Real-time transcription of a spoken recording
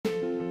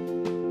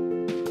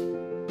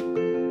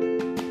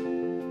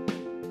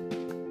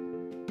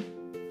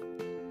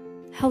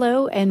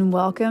Hello and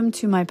welcome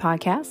to my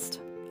podcast.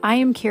 I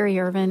am Carrie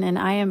Irvin and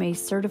I am a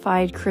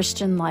certified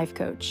Christian life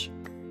coach.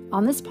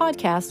 On this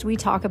podcast, we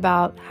talk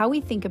about how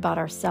we think about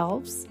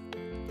ourselves,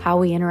 how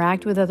we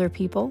interact with other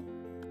people,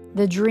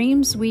 the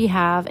dreams we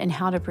have and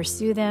how to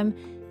pursue them,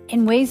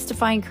 and ways to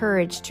find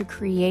courage to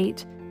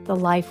create the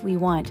life we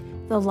want,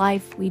 the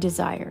life we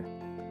desire.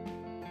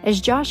 As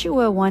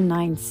Joshua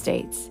 1:9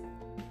 states,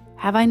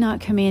 "Have I not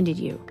commanded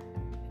you?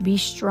 Be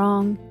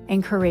strong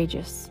and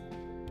courageous.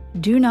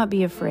 Do not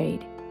be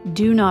afraid.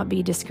 Do not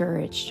be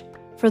discouraged.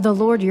 For the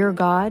Lord your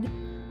God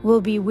will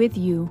be with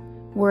you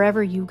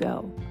wherever you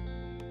go."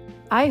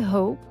 I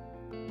hope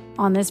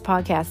on this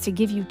podcast to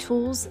give you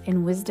tools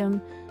and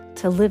wisdom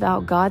to live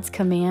out God's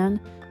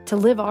command, to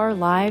live our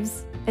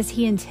lives as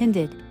He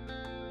intended,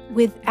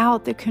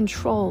 without the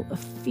control of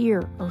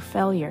fear or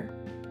failure.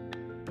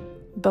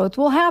 Both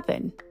will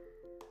happen.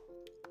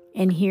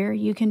 And here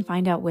you can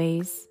find out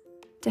ways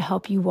to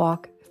help you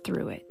walk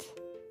through it.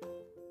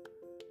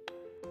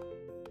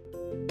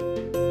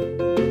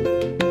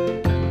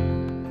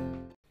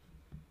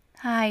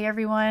 Hi,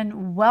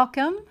 everyone.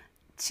 Welcome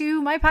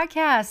to my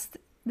podcast.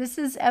 This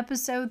is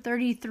episode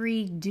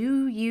 33,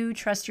 Do You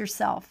Trust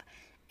Yourself?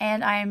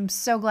 And I'm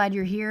so glad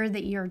you're here,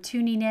 that you're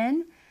tuning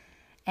in.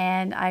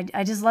 And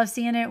I just love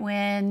seeing it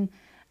when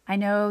I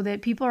know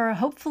that people are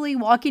hopefully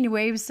walking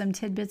away with some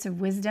tidbits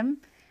of wisdom.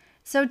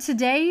 So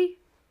today,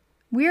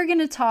 we're going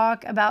to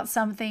talk about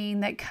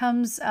something that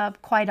comes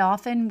up quite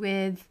often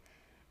with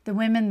the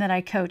women that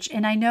I coach.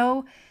 And I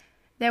know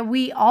that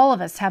all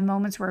of us have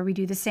moments where we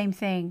do the same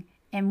thing.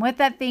 And what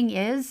that thing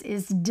is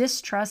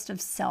distrust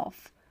of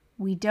self.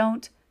 We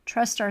don't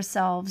trust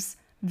ourselves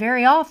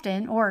very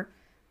often, or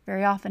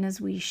very often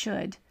as we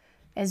should,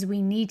 as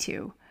we need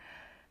to.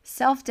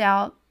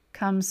 Self-doubt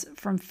comes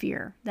from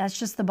fear. That's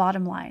just the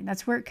bottom line.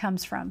 That's where it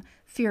comes from.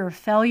 Fear of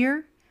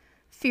failure,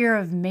 fear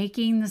of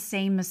making the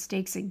same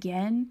mistakes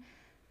again,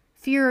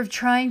 fear of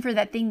trying for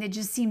that thing that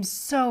just seems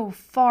so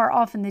far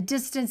off in the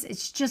distance.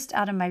 It's just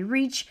out of my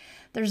reach.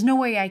 There's no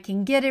way I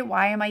can get it.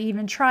 Why am I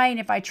even trying?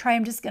 If I try,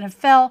 I'm just going to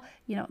fail.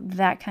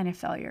 That kind of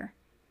failure.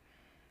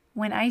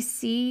 When I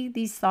see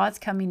these thoughts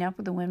coming up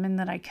with the women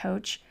that I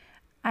coach,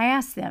 I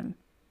ask them,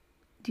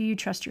 do you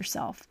trust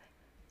yourself?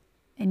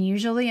 And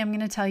usually I'm going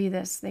to tell you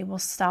this. They will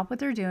stop what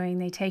they're doing.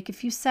 They take a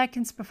few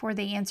seconds before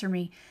they answer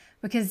me,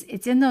 because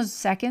it's in those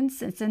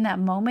seconds, it's in that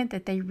moment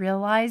that they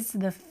realize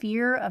the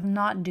fear of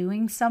not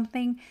doing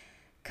something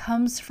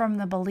comes from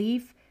the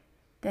belief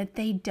that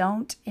they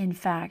don't, in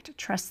fact,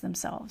 trust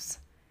themselves.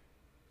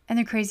 And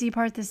the crazy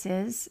part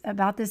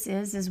about this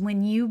is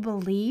when you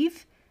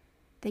believe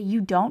that you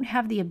don't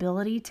have the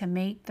ability to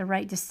make the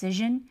right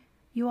decision,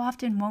 you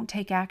often won't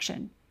take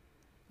action.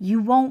 You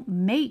won't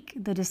make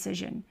the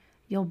decision.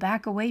 You'll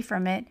back away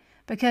from it,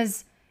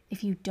 because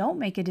if you don't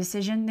make a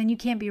decision, then you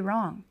can't be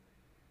wrong.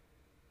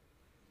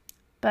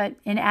 But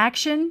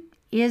inaction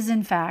is,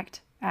 in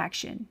fact,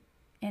 action.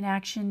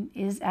 Inaction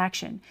is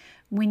action.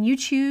 When you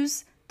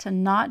choose to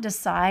not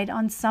decide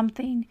on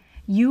something,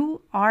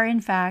 you are,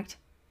 in fact,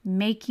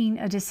 making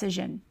a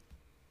decision.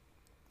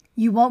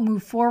 You won't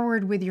move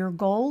forward with your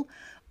goal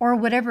or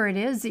whatever it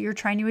is that you're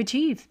trying to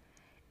achieve.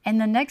 And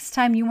the next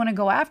time you want to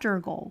go after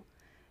a goal,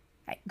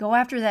 go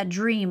after that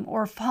dream,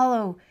 or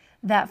follow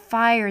that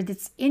fire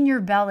that's in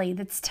your belly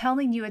that's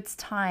telling you it's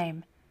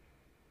time,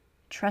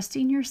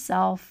 trusting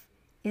yourself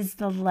is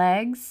the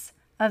legs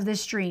of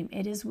this dream.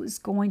 It is what's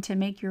going to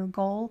make your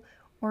goal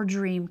or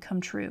dream come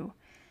true.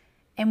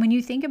 And when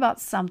you think about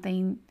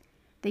something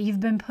that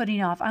you've been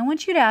putting off, I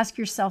want you to ask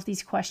yourself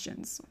these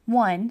questions.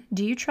 1,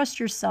 do you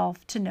trust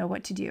yourself to know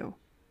what to do?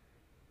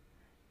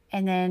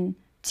 And then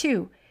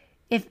 2,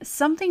 if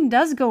something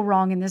does go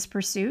wrong in this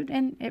pursuit,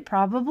 and it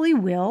probably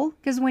will,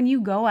 because when you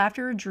go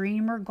after a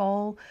dream or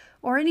goal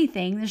or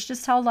anything, that's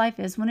just how life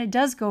is. When it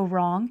does go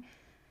wrong,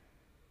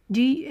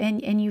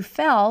 and you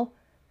fell,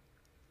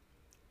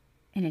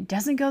 and it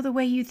doesn't go the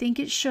way you think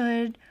it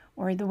should,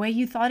 or the way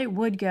you thought it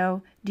would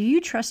go, do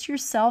you trust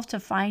yourself to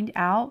find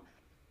out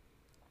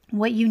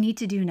what you need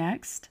to do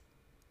next?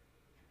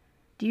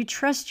 Do you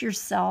trust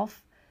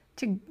yourself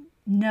to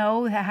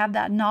have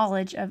that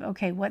knowledge of,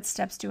 okay, what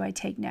steps do I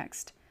take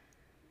next?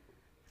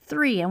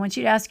 3, I want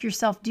you to ask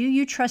yourself, do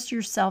you trust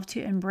yourself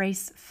to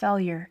embrace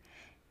failure?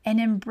 And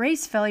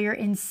embrace failure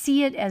and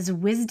see it as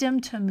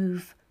wisdom to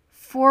move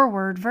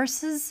forward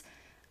versus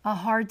a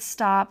hard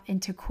stop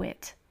and to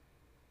quit.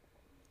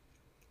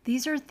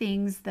 These are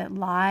things that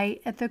lie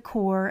at the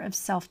core of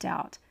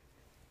self-doubt.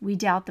 We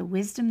doubt the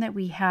wisdom that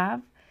we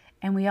have,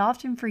 and we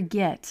often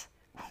forget,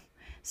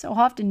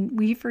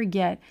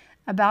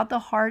 about the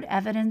hard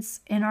evidence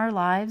in our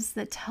lives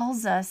that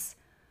tells us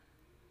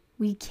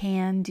we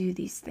can do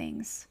these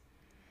things.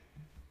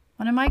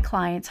 One of my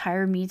clients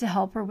hired me to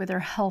help her with her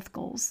health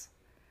goals.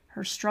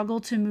 Her struggle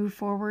to move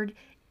forward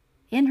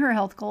in her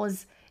health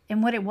goals,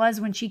 and what it was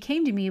when she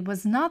came to me,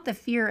 was not the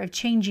fear of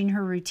changing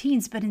her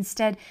routines, but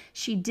instead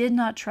she did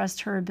not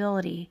trust her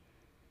ability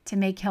to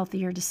make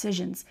healthier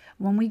decisions.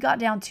 When we got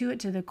down to it,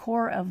 to the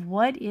core of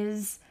what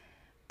is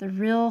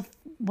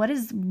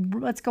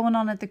what's going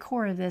on at the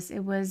core of this? It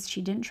was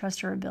she didn't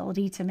trust her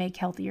ability to make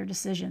healthier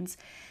decisions.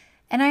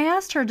 And I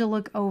asked her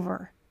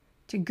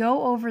to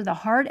go over the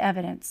hard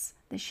evidence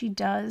that she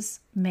does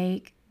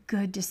make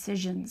good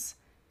decisions.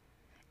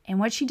 And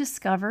what she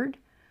discovered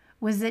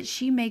was that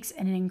she makes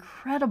an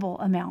incredible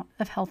amount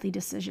of healthy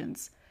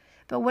decisions.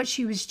 But what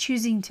she was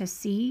choosing to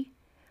see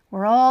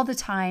were all the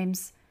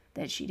times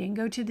that she didn't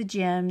go to the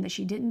gym, that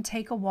she didn't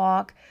take a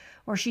walk,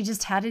 or she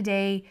just had a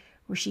day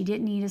where she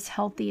didn't eat as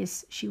healthy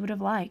as she would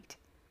have liked.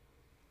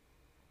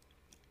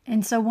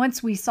 And so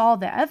once we saw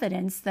the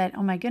evidence that,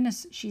 oh my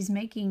goodness, she's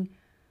making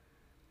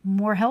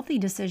more healthy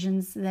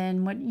decisions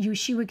than what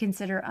she would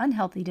consider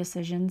unhealthy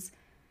decisions,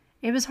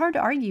 it was hard to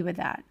argue with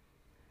that.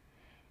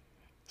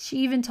 She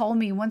even told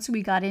me once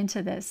we got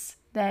into this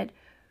that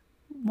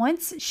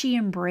once she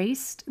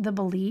embraced the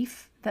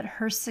belief that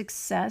her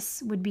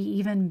success would be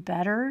even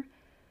better,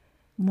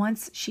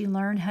 once she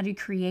learned how to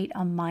create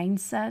a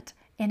mindset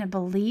and a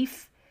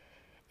belief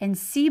and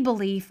see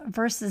belief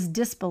versus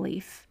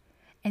disbelief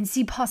and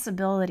see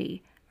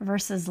possibility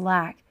versus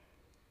lack,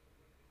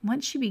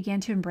 once she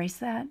began to embrace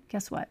that,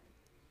 guess what?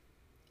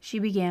 She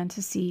began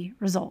to see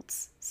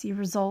results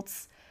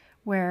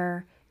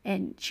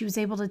and she was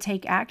able to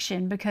take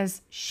action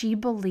because she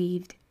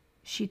believed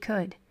she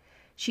could.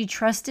 She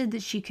trusted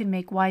that she could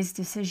make wise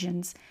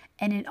decisions,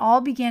 and it all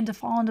began to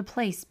fall into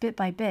place bit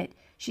by bit.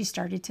 She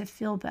started to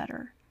feel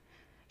better.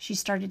 She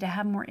started to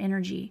have more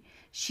energy.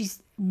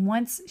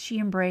 Once she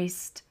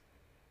embraced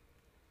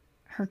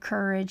her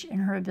courage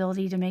and her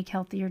ability to make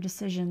healthier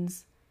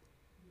decisions,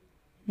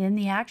 then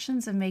the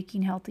actions of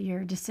making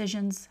healthier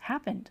decisions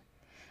happened.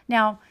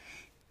 Now,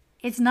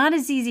 it's not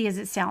as easy as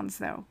it sounds,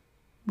 though.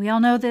 We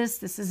all know this.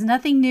 This is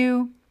nothing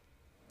new.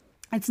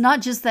 It's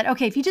not just that,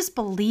 okay, if you just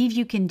believe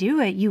you can do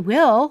it, you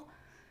will.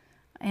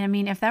 And I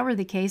mean, if that were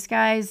the case,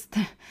 guys,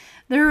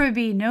 there would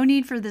be no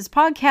need for this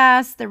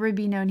podcast. There would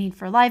be no need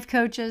for life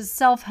coaches,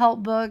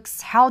 self-help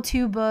books,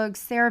 how-to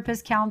books,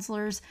 therapists,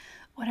 counselors,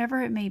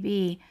 whatever it may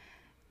be.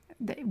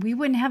 We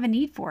wouldn't have a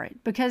need for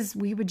it because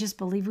we would just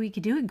believe we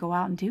could do it and go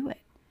out and do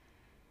it.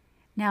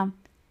 Now,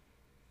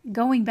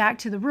 going back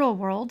to the real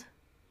world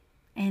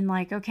and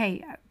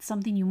okay,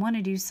 something you want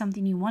to do,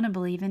 something you want to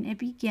believe in, it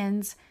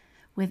begins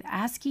with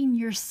asking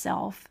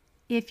yourself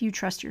if you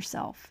trust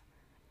yourself.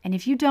 And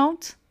if you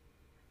don't,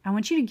 I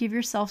want you to give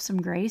yourself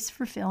some grace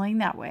for feeling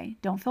that way.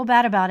 Don't feel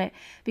bad about it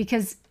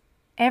because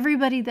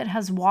everybody that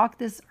has walked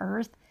this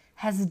earth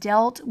has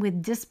dealt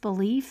with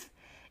disbelief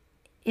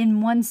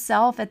in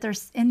oneself,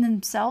 in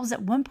themselves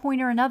at one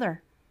point or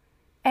another.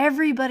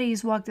 Everybody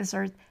who's walked this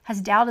earth has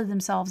doubted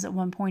themselves at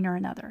one point or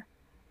another.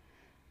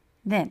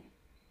 Then,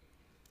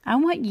 I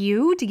want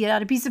you to get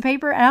out a piece of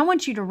paper and I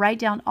want you to write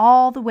down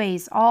all the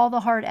ways, all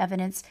the hard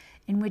evidence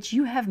in which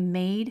you have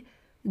made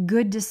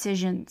good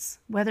decisions,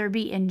 whether it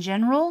be in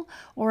general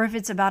or if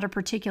it's about a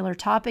particular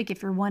topic,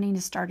 if you're wanting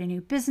to start a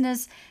new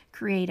business,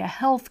 create a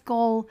health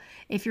goal,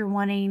 if you're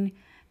wanting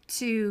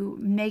to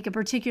make a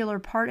particular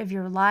part of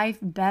your life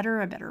better,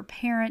 a better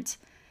parent,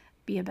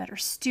 be a better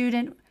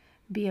student,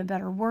 be a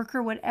better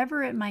worker,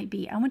 whatever it might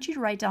be. I want you to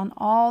write down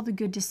all the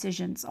good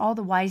decisions, all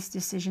the wise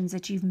decisions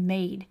that you've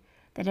made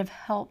that have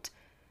helped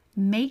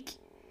make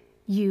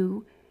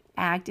you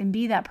act and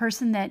be that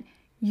person that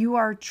you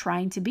are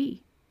trying to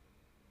be.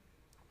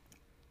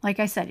 Like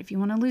I said, if you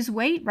want to lose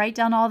weight, write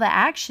down all the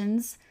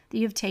actions that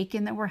you've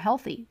taken that were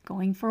healthy.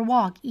 Going for a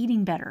walk,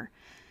 eating better.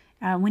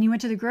 When you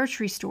went to the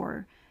grocery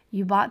store,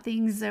 you bought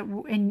things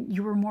and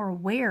you were more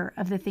aware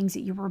of the things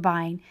that you were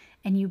buying,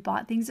 and you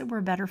bought things that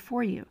were better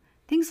for you.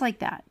 Things like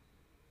that.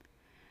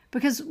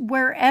 Because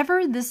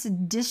wherever this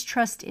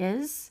distrust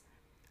is,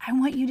 I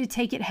want you to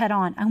take it head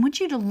on. I want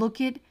you to look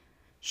it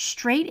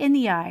straight in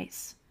the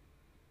eyes.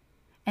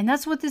 And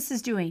that's what this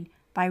is doing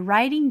by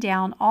writing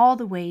down all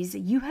the ways that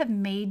you have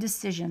made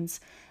decisions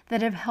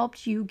that have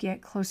helped you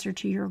get closer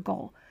to your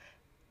goal.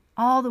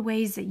 All the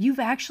ways that you've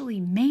actually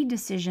made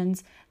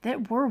decisions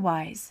that were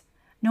wise.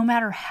 No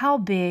matter how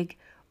big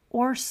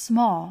or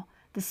small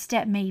the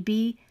step may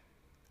be,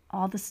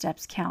 all the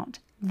steps count.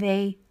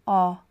 They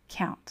all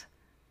count.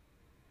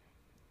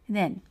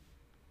 Then,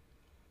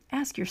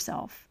 ask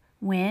yourself,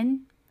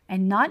 when,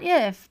 and not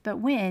if, but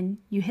when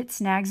you hit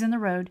snags in the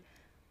road,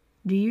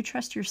 do you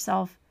trust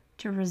yourself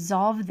to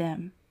resolve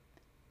them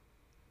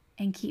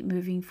and keep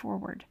moving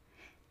forward?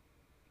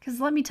 Because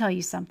let me tell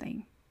you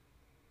something.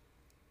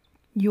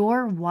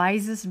 Your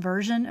wisest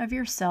version of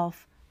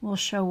yourself will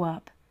show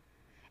up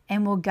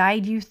and will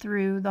guide you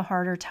through the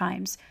harder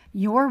times.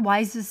 Your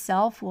wisest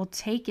self will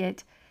take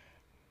it,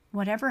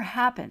 whatever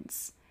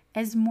happens,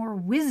 as more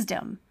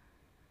wisdom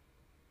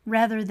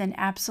rather than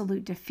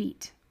absolute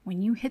defeat.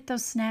 When you hit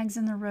those snags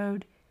in the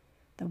road,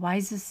 the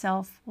wisest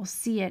self will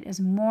see it as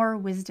more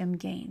wisdom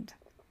gained.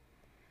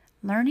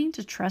 Learning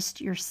to trust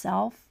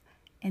yourself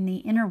and the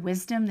inner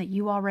wisdom that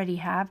you already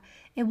have,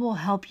 it will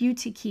help you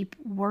to keep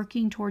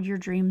working toward your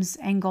dreams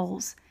and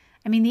goals.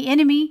 I mean, the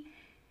enemy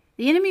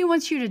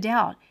wants you to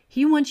doubt.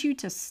 He wants you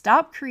to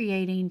stop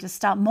creating, to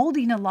stop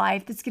molding a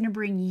life that's going to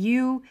bring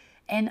you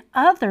and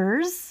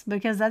others,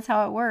 because that's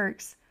how it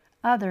works,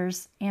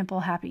 others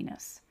ample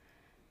happiness.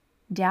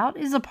 Doubt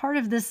is a part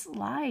of this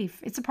life.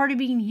 It's a part of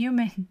being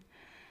human.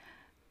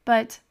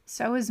 But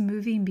so is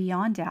moving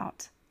beyond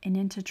doubt and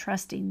into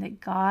trusting that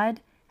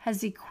God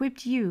has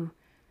equipped you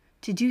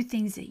to do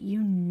things that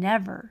you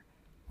never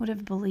would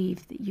have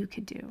believed that you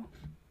could do.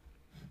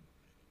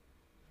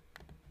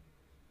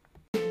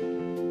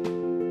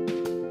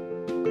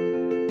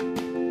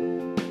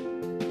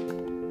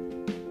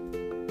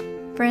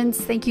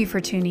 Friends, thank you for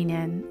tuning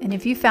in. And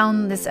if you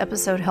found this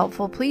episode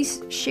helpful,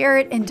 please share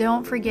it and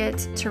don't forget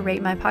to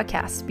rate my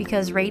podcast,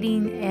 because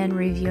rating and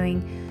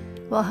reviewing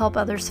will help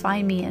others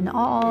find me in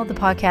all the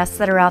podcasts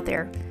that are out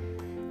there.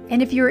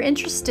 And if you're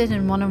interested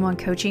in one-on-one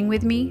coaching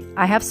with me,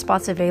 I have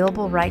spots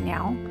available right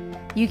now.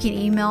 You can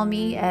email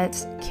me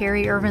at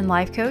Carrie Irvin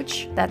Life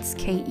Coach. That's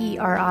KERIIRVIN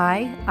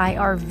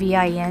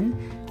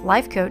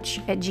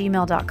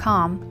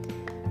lifecoach@gmail.com.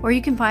 Or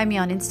you can find me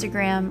on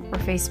Instagram or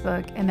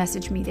Facebook and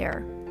message me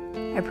there.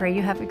 I pray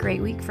you have a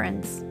great week,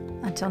 friends.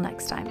 Until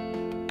next time.